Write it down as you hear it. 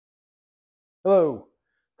Hello.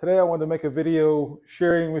 Today I wanted to make a video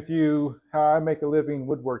sharing with you how I make a living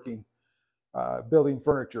woodworking, building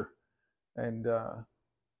furniture. And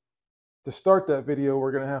to start that video,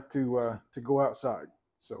 we're going to have to go outside.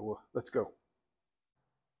 So let's go.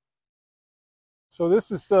 So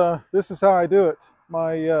this is how I do it.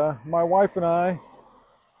 My wife and I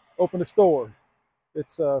opened a store.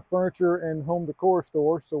 It's a furniture and home decor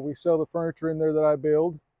store. So we sell the furniture in there that I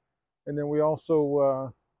build, and then we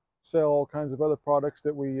also sell all kinds of other products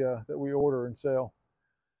that we order and sell.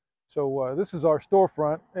 So this is our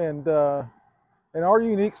storefront, and in our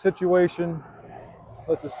unique situation,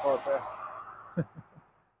 let this car pass.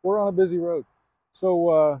 We're on a busy road.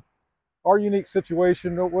 So our unique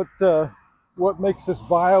situation, what makes this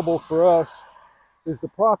viable for us is the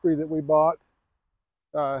property that we bought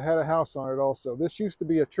had a house on it also. This used to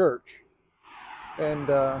be a church, and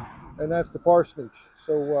that's the parsonage.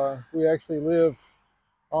 So we actually live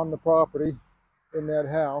on the property in that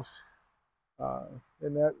house, uh,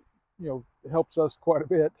 and that helps us quite a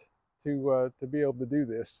bit to be able to do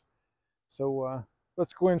this. So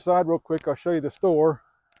let's go inside real quick. I'll show you the store,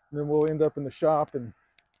 and then we'll end up in the shop and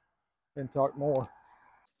talk more.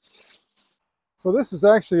 So this is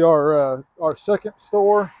actually our second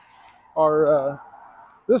store. Our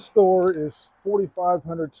this store is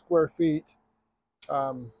 4,500 square feet.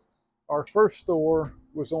 Our first store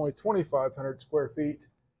was only 2,500 square feet,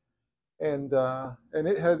 and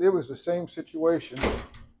it was the same situation.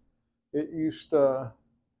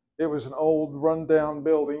 It was an old rundown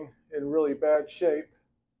building in really bad shape,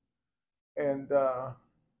 and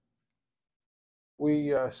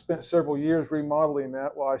we spent several years remodeling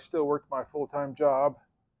that while I still worked my full-time job.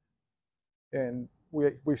 And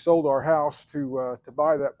we sold our house to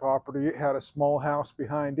buy that property. It had a small house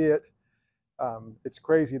behind it. It's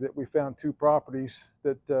crazy that we found two properties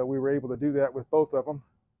that we were able to do that with both of them.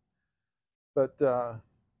 But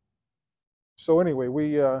so anyway,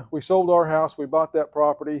 we sold our house. We bought that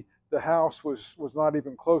property. The house was not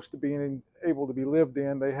even close to being able to be lived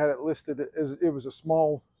in. They had it listed as it was a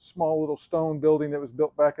small little stone building that was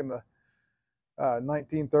built back in the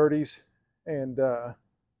 1930s, and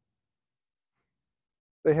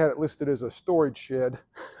they had it listed as a storage shed.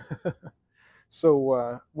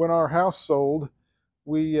 So when our house sold,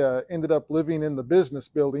 we ended up living in the business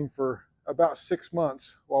building for about 6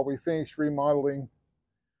 months while we finished remodeling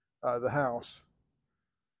the house.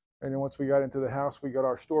 And then once we got into the house, we got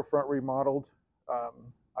our storefront remodeled.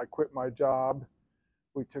 I quit my job.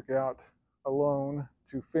 We took out a loan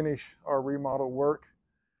to finish our remodel work,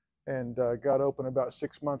 and got open about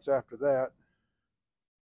 6 months after that.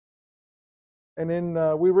 And then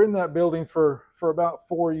we were in that building for about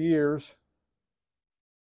 4 years.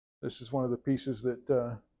 This is one of the pieces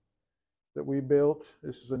that we built.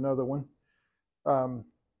 This is another one.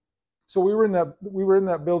 So we were in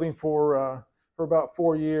that building for about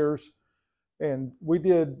 4 years, and we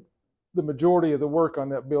did the majority of the work on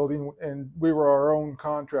that building, and we were our own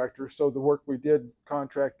contractors. So the work we did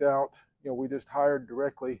contract out, we just hired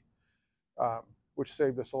directly, which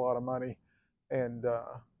saved us a lot of money. And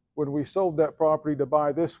when we sold that property to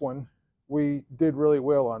buy this one, we did really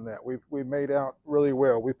well on that. We made out really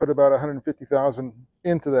well. We put about $150,000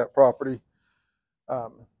 into that property,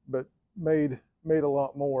 but made a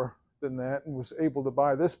lot more than that, and was able to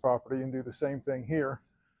buy this property and do the same thing here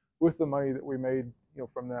with the money that we made,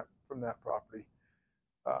 from that property.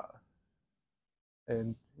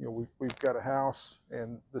 And we've got a house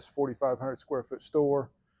and this 4,500 square foot store,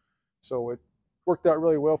 so it worked out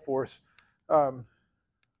really well for us.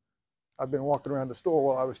 I've been walking around the store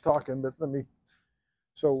while I was talking, but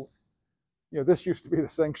so this used to be the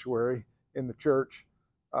sanctuary in the church,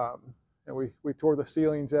 and we tore the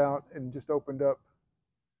ceilings out and just opened up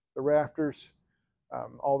the rafters.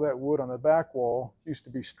 All that wood on the back wall used to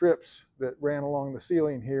be strips that ran along the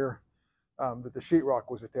ceiling here, that the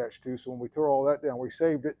sheetrock was attached to. So when we tore all that down, we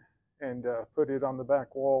saved it and put it on the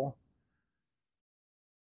back wall.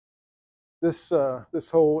 This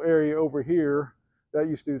whole area over here, that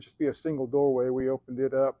used to just be a single doorway. We opened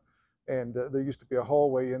it up, and there used to be a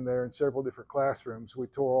hallway in there and several different classrooms. We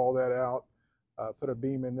tore all that out, put a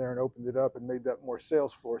beam in there and opened it up and made that more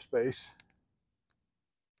sales floor space.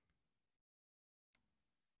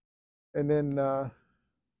 And then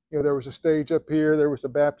there was a stage up here. There was a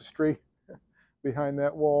baptistry behind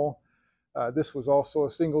that wall. This was also a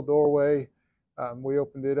single doorway. We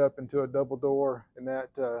opened it up into a double door, and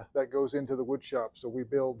that goes into the wood shop. So we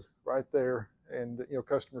build right there, and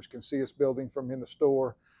customers can see us building from in the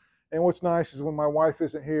store. And what's nice is when my wife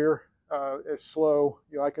isn't here, it's slow.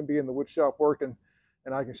 I can be in the wood shop working,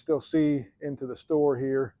 and I can still see into the store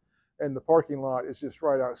here. and the parking lot is just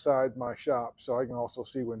right outside my shop, so I can also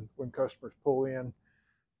see when customers pull in.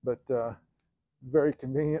 But very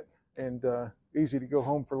convenient and easy to go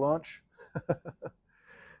home for lunch.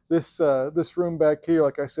 This room back here,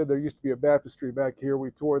 like I said, there used to be a baptistry back here.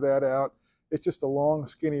 We tore that out. It's just a long,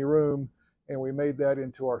 skinny room, and we made that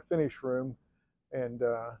into our finish room. And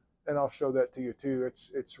I'll show that to you too.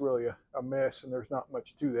 It's really a mess, and there's not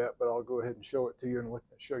much to that, but I'll go ahead and show it to you and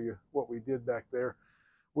show you what we did back there.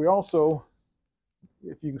 We also,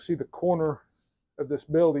 if you can see the corner of this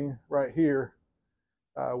building right here,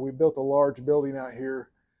 we built a large building out here.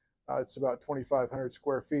 It's about 2,500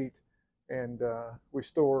 square feet, and we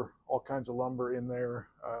store all kinds of lumber in there.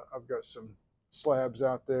 I've got some slabs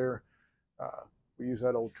out there. We use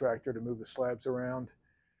that old tractor to move the slabs around.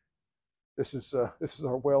 This is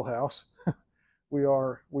our well house. we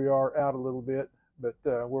are out a little bit, but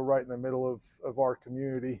we're right in the middle of our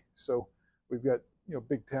community. So we've got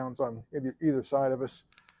big towns on either side of us.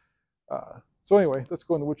 So anyway, let's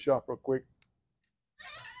go in the wood shop real quick.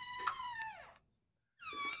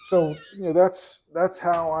 So that's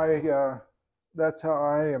how I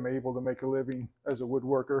am able to make a living as a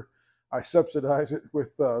woodworker. I subsidize it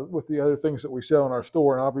with the other things that we sell in our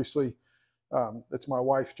store, and obviously it's my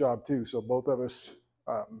wife's job too. So both of us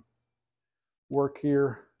work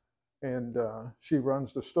here, and she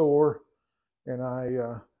runs the store, and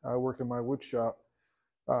I work in my wood shop.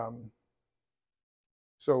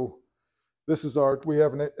 So this is we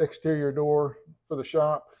have an exterior door for the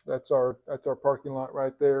shop. That's our parking lot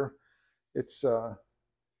right there. It's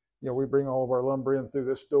we bring all of our lumber in through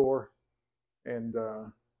this door, and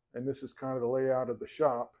this is kind of the layout of the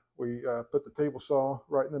shop. We put the table saw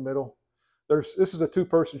right in the middle. This is a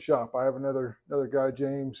two-person shop. I have another guy,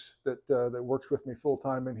 James, that works with me full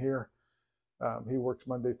time in here. He works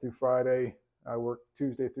Monday through Friday. I work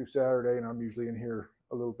Tuesday through Saturday, and I'm usually in here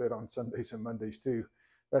a little bit on Sundays and Mondays too.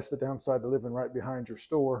 That's the downside to living right behind your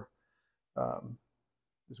store,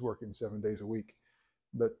 is working 7 days a week.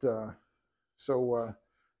 But so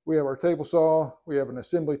we have our table saw. We have an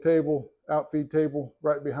assembly table, outfeed table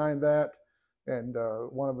right behind that, and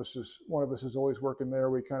one of us is always working there.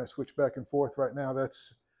 We kind of switch back and forth. Right now,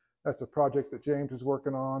 that's a project that James is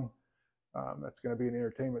working on. That's going to be an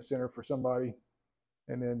entertainment center for somebody,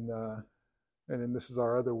 and then this is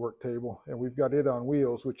our other work table, and we've got it on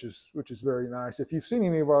wheels, which is very nice. If you've seen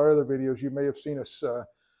any of our other videos, you may have seen us.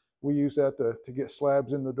 We use that to get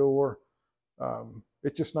slabs in the door.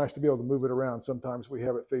 It's just nice to be able to move it around. Sometimes we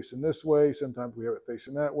have it facing this way, sometimes we have it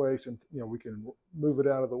facing that way. So we can move it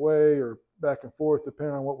out of the way or back and forth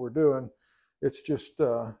depending on what we're doing. It's just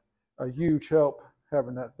a huge help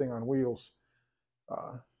having that thing on wheels.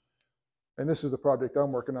 And this is the project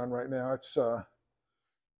I'm working on right now. It's a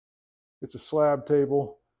slab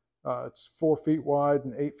table. It's 4 feet wide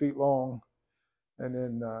and 8 feet long, and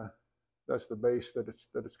then that's the base that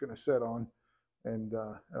it's going to set on. And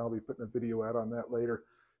I'll be putting a video out on that later.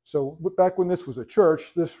 So back when this was a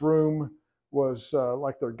church, this room was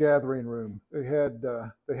like their gathering room. They had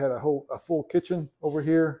a full kitchen over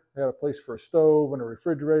here. They had a place for a stove and a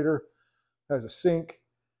refrigerator. Has a sink,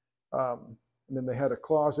 and then they had a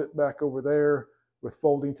closet back over there with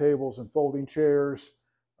folding tables and folding chairs.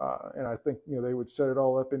 And I think they would set it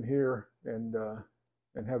all up in here and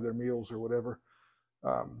have their meals or whatever.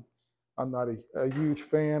 I'm not a huge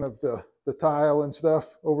fan of the tile and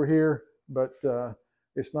stuff over here, but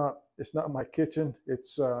it's not my kitchen.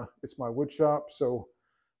 It's my wood shop, so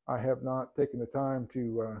I have not taken the time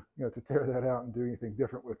to to tear that out and do anything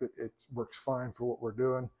different with it. It works fine for what we're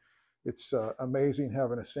doing. It's amazing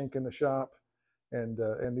having a sink in the shop, and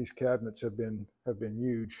these cabinets have been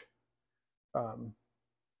huge.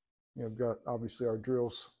 We've got obviously our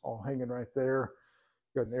drills all hanging right there.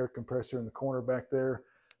 Got an air compressor in the corner back there.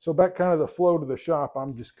 So back kind of the flow to the shop,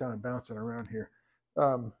 I'm just kind of bouncing around here.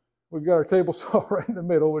 We've got our table saw right in the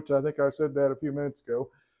middle, which I think I said that a few minutes ago.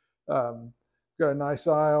 Got a nice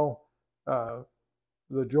aisle,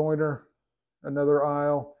 the joiner, another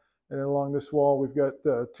aisle, and then along this wall we've got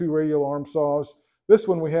 2 radial arm saws. This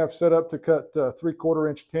one we have set up to cut 3/4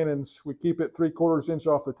 inch tenons. We keep it 3/4 inch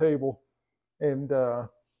off the table, and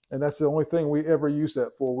that's the only thing we ever use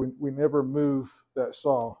that for. We never move that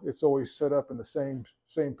saw. It's always set up in the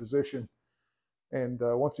same position. And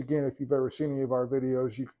once again, if you've ever seen any of our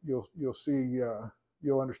videos, you'll see,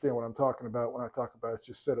 you'll understand what I'm talking about when I talk about it's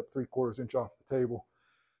just set up 3/4 inch off the table.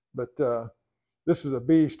 But this is a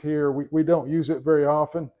beast here. We don't use it very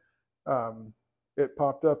often. It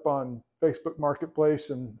popped up on Facebook Marketplace,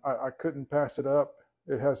 and I couldn't pass it up.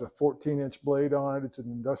 It has a 14-inch blade on it. It's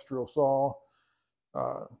an industrial saw.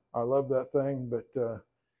 I love that thing, but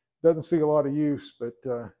Doesn't see a lot of use, but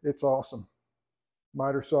it's awesome.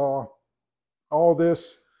 Miter saw, all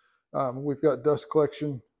this. We've got dust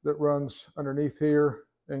collection that runs underneath here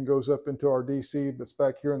and goes up into our DC that's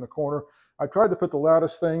back here in the corner. I tried to put the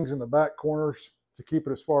loudest things in the back corners to keep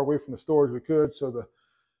it as far away from the store as we could. So the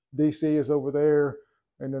DC is over there,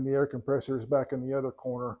 and then the air compressor is back in the other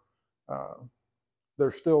corner.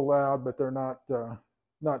 They're still loud, but they're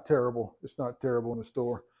not terrible. It's not terrible in the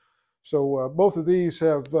store. So both of these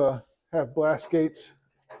have blast gates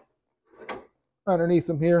underneath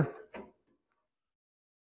them here.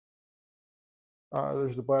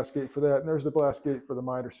 There's the blast gate for that, and there's the blast gate for the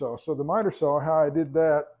miter saw. So the miter saw, how I did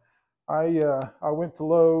that, I went to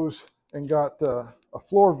Lowe's and got a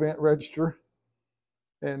floor vent register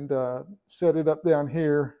and set it up down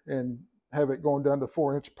here and have it going down to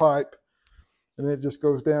 4-inch pipe, and then it just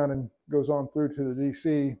goes down and goes on through to the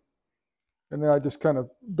DC. And then I just kind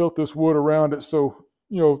of built this wood around it. So,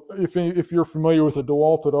 you know, if you're familiar with a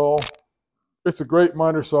DeWalt at all, it's a great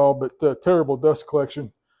miter saw, but terrible dust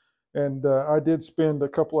collection. And I did spend a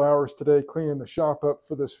couple hours today cleaning the shop up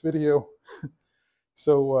for this video.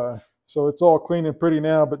 So it's all clean and pretty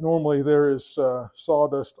now, but normally there is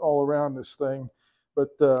sawdust all around this thing.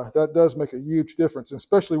 But that does make a huge difference,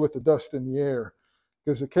 especially with the dust in the air.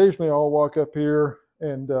 Because occasionally I'll walk up here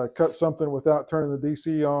and cut something without turning the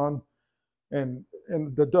DC on, and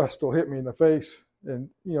the dust will hit me in the face. And,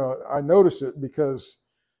 you know, I notice it because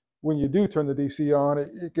when you do turn the DC on,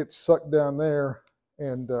 it gets sucked down there,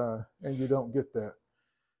 and you don't get that.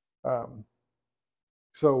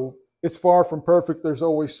 So it's far from perfect. There's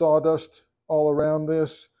always sawdust all around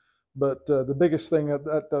this, but the biggest thing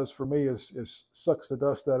that does for me is sucks the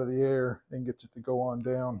dust out of the air and gets it to go on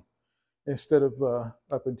down instead of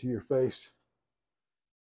up into your face.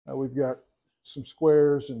 We've got some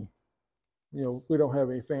squares, and you know, we don't have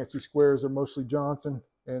any fancy squares. They're mostly Johnson,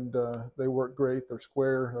 and they work great. They're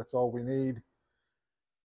square. That's all we need.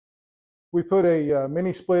 We put a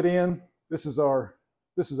mini split in. This is our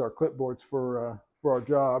clipboards for our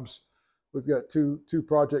jobs. We've got two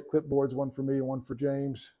project clipboards, one for me and one for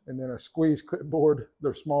James, and then a squeeze clipboard.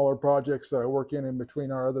 They're smaller projects that I work in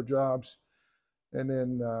between our other jobs. And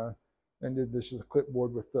then this is a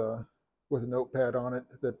clipboard with a notepad on it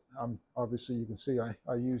that obviously you can see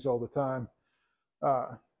I use all the time.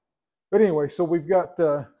 But anyway, so we've got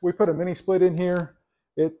we put a mini split in here.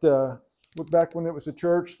 Back when it was a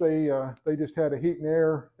church, they just had a heat and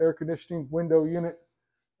air conditioning window unit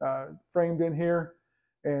framed in here,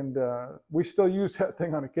 and we still use that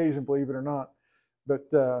thing on occasion, believe it or not. But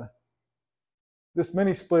this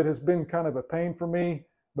mini split has been kind of a pain for me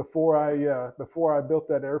before I built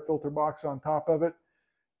that air filter box on top of it.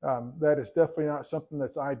 That is definitely not something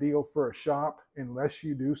that's ideal for a shop unless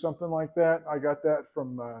you do something like that. I got that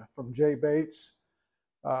from Jay Bates,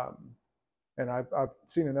 and I've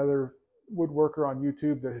seen another woodworker on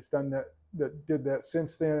YouTube that has done that did that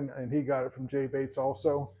since then, and he got it from Jay Bates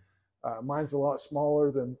also. Mine's a lot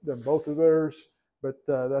smaller than both of theirs, but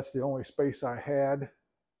that's the only space I had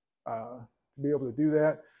to be able to do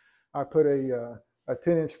that. I put a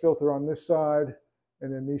 10-inch filter on this side,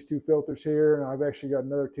 and then these two filters here, and I've actually got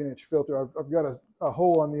another 10-inch filter. I've got a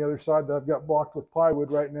hole on the other side that I've got blocked with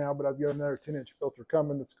plywood right now, but I've got another 10-inch filter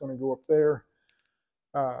coming that's going to go up there.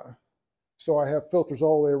 So I have filters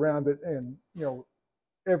all the way around it, and you know,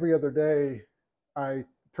 every other day I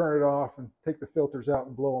turn it off and take the filters out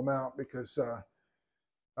and blow them out because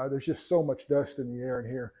there's just so much dust in the air in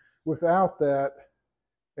here. Without that,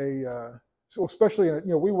 so especially you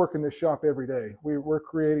know, we work in this shop every day. We're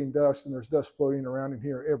creating dust, and there's dust floating around in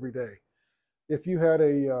here every day. If you had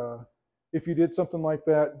if you did something like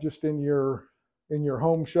that just in your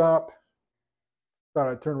home shop, thought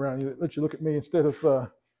I'd turn around and let you look at me instead of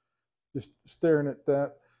just staring at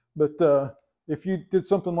that. But if you did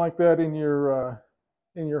something like that in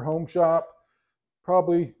your home shop,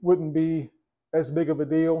 probably wouldn't be as big of a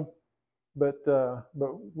deal. But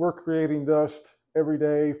we're creating dust every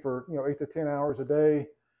day for 8 to 10 hours a day,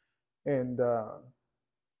 and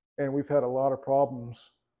we've had a lot of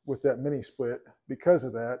problems with that mini split because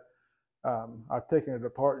of that. I've taken it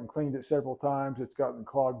apart and cleaned it several times. It's gotten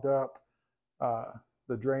clogged up.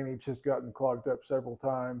 The drainage has gotten clogged up several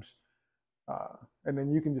times. And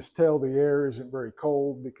then you can just tell the air isn't very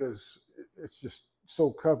cold because it's just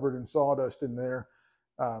so covered in sawdust in there.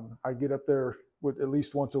 I get up there at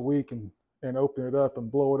least once a week and open it up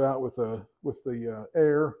and blow it out with the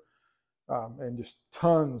air, and just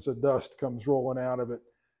tons of dust comes rolling out of it.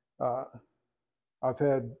 I've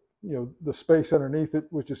had the space underneath it,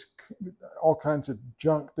 which is all kinds of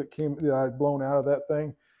junk that I'd blown out of that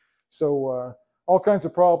thing. So all kinds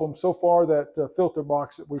of problems. So far, that filter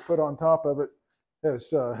box that we put on top of it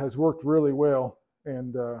has worked really well,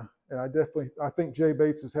 and I think Jay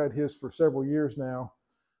Bates has had his for several years now,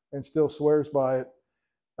 and still swears by it.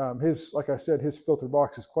 Like I said, his filter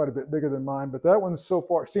box is quite a bit bigger than mine, but that one so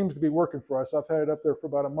far seems to be working for us. I've had it up there for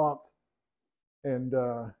about a month, and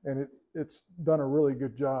it's done a really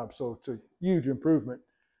good job. So it's a huge improvement.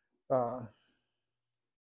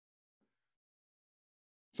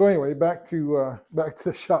 So anyway, back to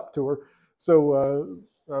the shop tour. So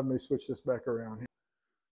let me switch this back around here.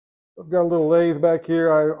 I've got a little lathe back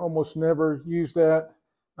here. I almost never use that.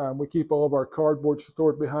 We keep all of our cardboard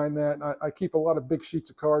stored behind that. I keep a lot of big sheets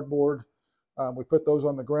of cardboard. We put those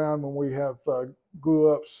on the ground when we have glue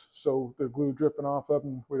ups, so the glue dripping off of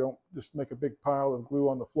them. We don't just make a big pile of glue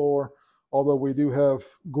on the floor, although we do have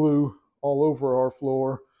glue all over our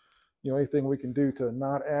floor. You know, anything we can do to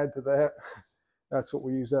not add to that, that's what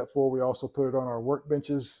we use that for. We also put it on our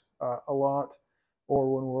workbenches a lot,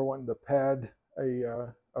 or when we're wanting to pad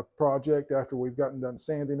a project after we've gotten done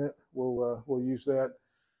sanding it, we'll use that.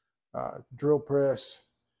 Drill press.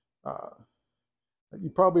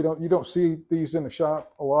 You don't see these in the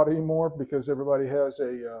shop a lot anymore because everybody has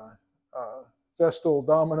a Festool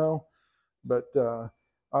domino, but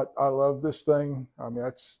I love this thing. I mean,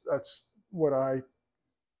 that's what I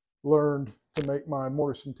learned to make my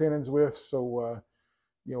mortise and tenons with. So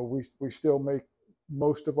you know, we still make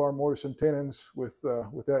most of our mortise and tenons with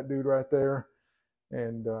that dude right there,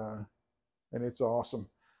 and it's awesome.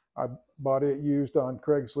 I bought it used on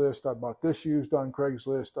Craigslist. I bought this used on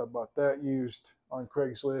Craigslist. I bought that used on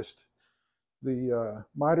Craigslist. The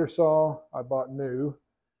miter saw I bought new.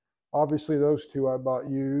 Obviously those two I bought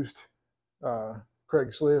used.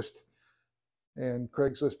 Craigslist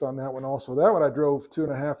on that one also. That one I drove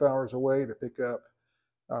 2.5 hours away to pick up.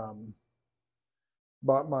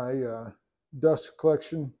 Bought my dust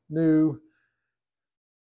collection new.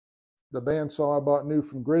 The bandsaw I bought new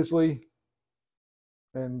from Grizzly.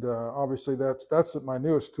 And obviously that's my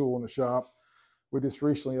newest tool in the shop. We just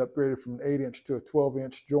recently upgraded from an 8-inch to a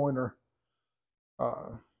 12-inch joiner.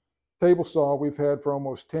 Table saw we've had for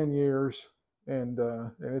almost 10 years, and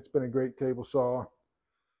it's been a great table saw.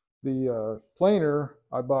 The planer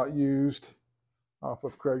I bought used off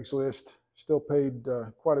of Craigslist. Still paid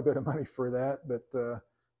quite a bit of money for that,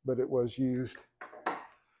 but it was used.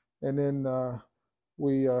 And then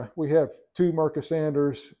we have 2 Merca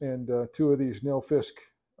sanders and 2 of these Nilfisk.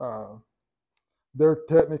 They're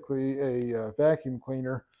technically a vacuum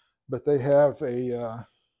cleaner, but they have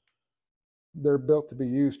they're built to be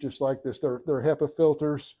used just like this. They're HEPA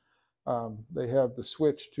filters. They have the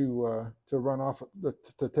switch to run off,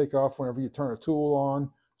 to take off whenever you turn a tool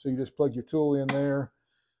on. So you just plug your tool in there.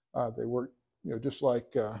 They work, you know, just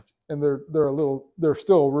like, and they're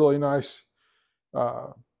still really nice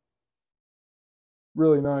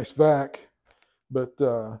vac, but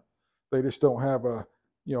they just don't have a,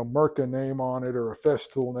 you know, Merca name on it or a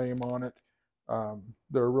Festool name on it.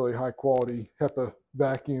 They're a really high quality HEPA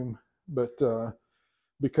vacuum, but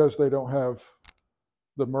because they don't have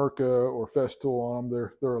the Merca or Festool on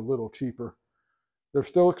them, they're a little cheaper. They're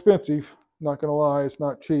still expensive, not gonna lie, it's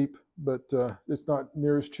not cheap, but it's not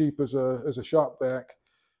near as cheap as a shop vac,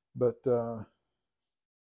 but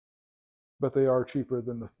they are cheaper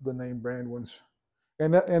than the name brand ones.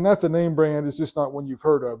 And that's a name brand. It's just not one you've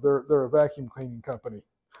heard of. They're a vacuum cleaning company.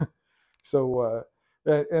 So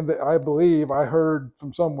I believe I heard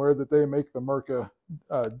from somewhere that they make the Merca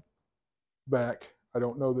vac. I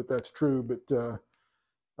don't know that that's true, but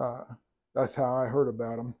that's how I heard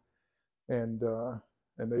about them. And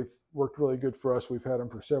they've worked really good for us. We've had them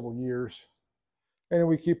for several years. And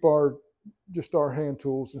we keep just our hand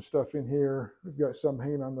tools and stuff in here. We've got some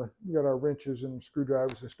hanging on we got our wrenches and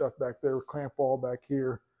screwdrivers and stuff back there, clamp wall back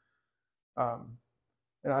here.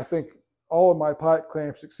 And I think all of my pipe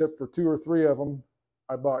clamps, except for 2 or 3 of them,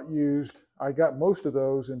 I bought used. I got most of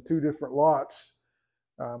those in 2 different lots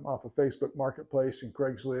off of Facebook Marketplace and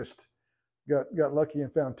Craigslist. Got lucky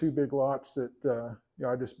and found 2 big lots that you know,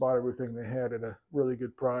 I just bought everything they had at a really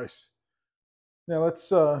good price. Now let's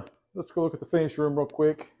go look at the finish room real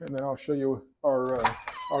quick, and then I'll show you our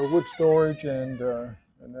wood storage, and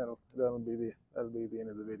that'll be the end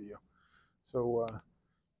of the video. So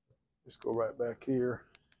just go right back here.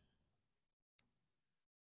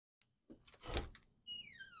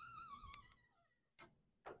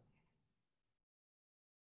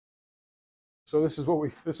 So this is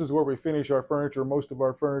where we finish our furniture, most of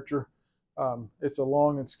our furniture. It's a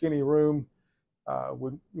long and skinny room.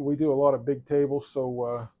 We do a lot of big tables,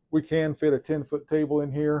 so we can fit a 10-foot table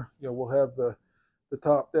in here. You know, we'll have the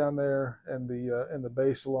top down there and the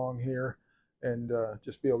base along here. and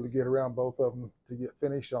just be able to get around both of them to get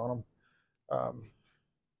finish on them.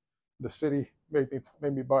 The city made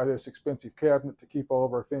me buy this expensive cabinet to keep all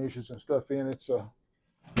of our finishes and stuff in. It's a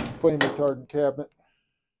flame retardant cabinet.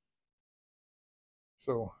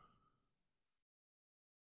 So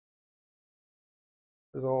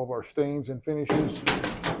there's all of our stains and finishes.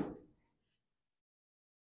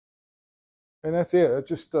 And that's it. It's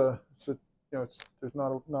just it's a, there's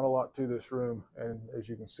not a lot to this room, and as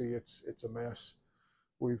you can see, it's a mess.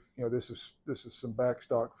 This is some back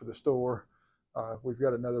stock for the store. We've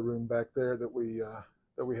got another room back there that we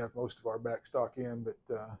have most of our back stock in, but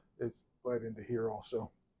it's bled into here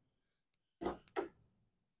also.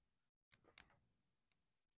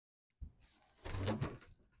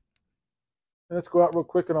 Let's go out real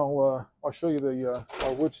quick, and I'll show you the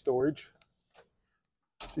our wood storage.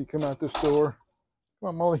 So you come out this door. Come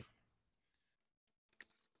on, Molly.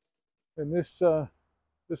 And this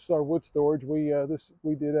is our wood storage. We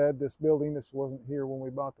did add this building. This wasn't here when we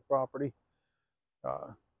bought the property.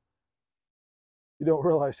 You don't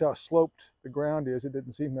realize how sloped the ground is. It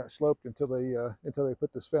didn't seem that sloped until they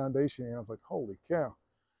put this foundation in. I was like, holy cow!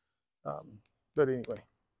 But anyway,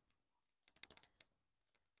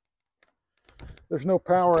 there's no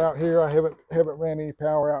power out here. I haven't ran any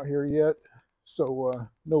power out here yet, so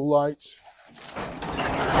no lights.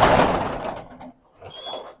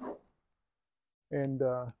 And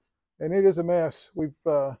it is a mess. We've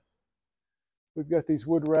got these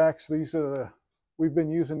wood racks. These are we've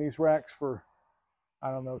been using these racks for,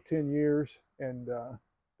 I don't know, 10 years, and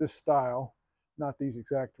this style, not these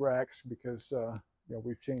exact racks, because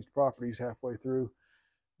we've changed properties halfway through,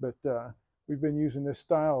 but we've been using this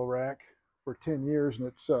style rack for 10 years, and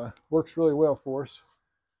it's works really well for us.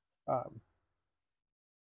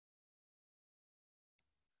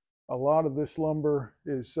 A lot of this lumber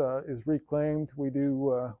is reclaimed. We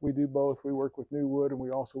do both. We work with new wood, and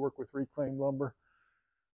we also work with reclaimed lumber.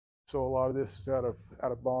 So a lot of this is out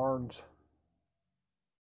of barns.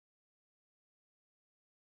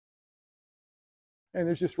 And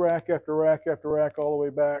there's just rack after rack after rack all the way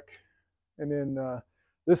back. And then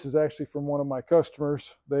this is actually from one of my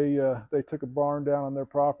customers. They took a barn down on their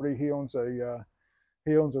property. He owns a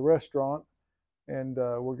restaurant, and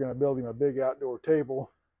we're going to build him a big outdoor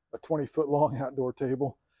table, a 20-foot long outdoor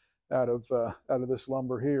table, out of this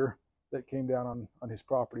lumber here that came down on his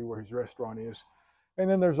property where his restaurant is. And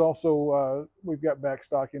then there's also we've got back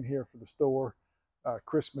stock in here for the store,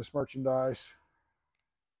 Christmas merchandise.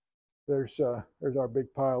 There's our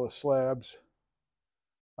big pile of slabs.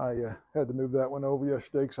 I had to move that one over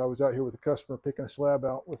yesterday because I was out here with a customer picking a slab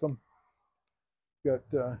out with them. Got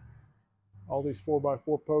all these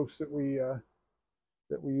 4x4 posts that we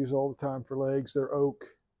use all the time for legs. They're oak.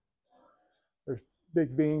 There's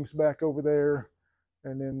big beams back over there,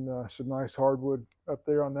 and then some nice hardwood up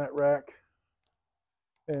there on that rack,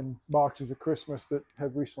 and boxes of Christmas that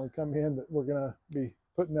have recently come in that we're going to be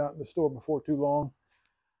putting out in the store before too long.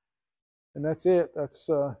 And that's it. That's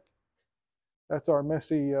our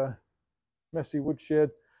messy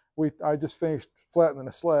woodshed. I just finished flattening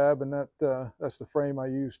the slab, and that's the frame I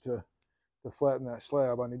used to flatten that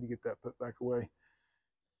slab. I need to get that put back away.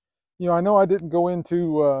 I know I didn't go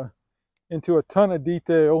into a ton of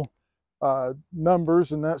detail,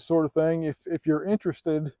 numbers and that sort of thing. If you're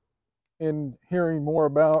interested in hearing more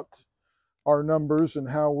about our numbers and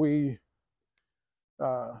how we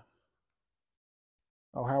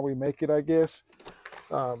make it, I guess,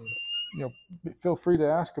 feel free to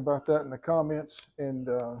ask about that in the comments, and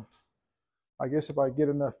I guess if I get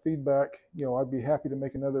enough feedback, I'd be happy to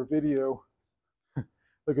make another video.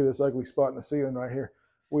 Look at this ugly spot in the ceiling right here.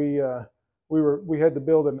 We had to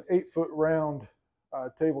build an 8-foot round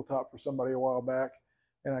tabletop for somebody a while back,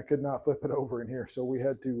 and I could not flip it over in here, so we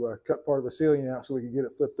had to cut part of the ceiling out so we could get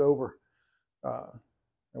it flipped over.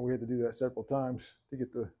 And we had to do that several times to get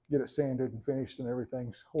it sanded and finished and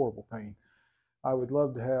everything's horrible pain. I would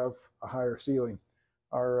love to have a higher ceiling.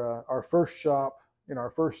 Our first shop in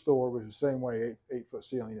our first store was the same way, 8-foot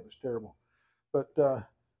ceiling. It was terrible. But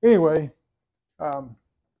anyway,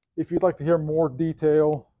 if you'd like to hear more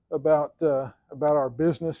detail about our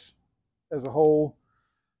business as a whole,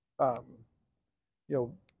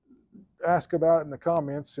 ask about it in the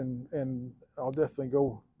comments, and I'll definitely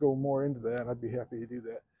go more into that. I'd be happy to do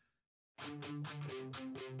that.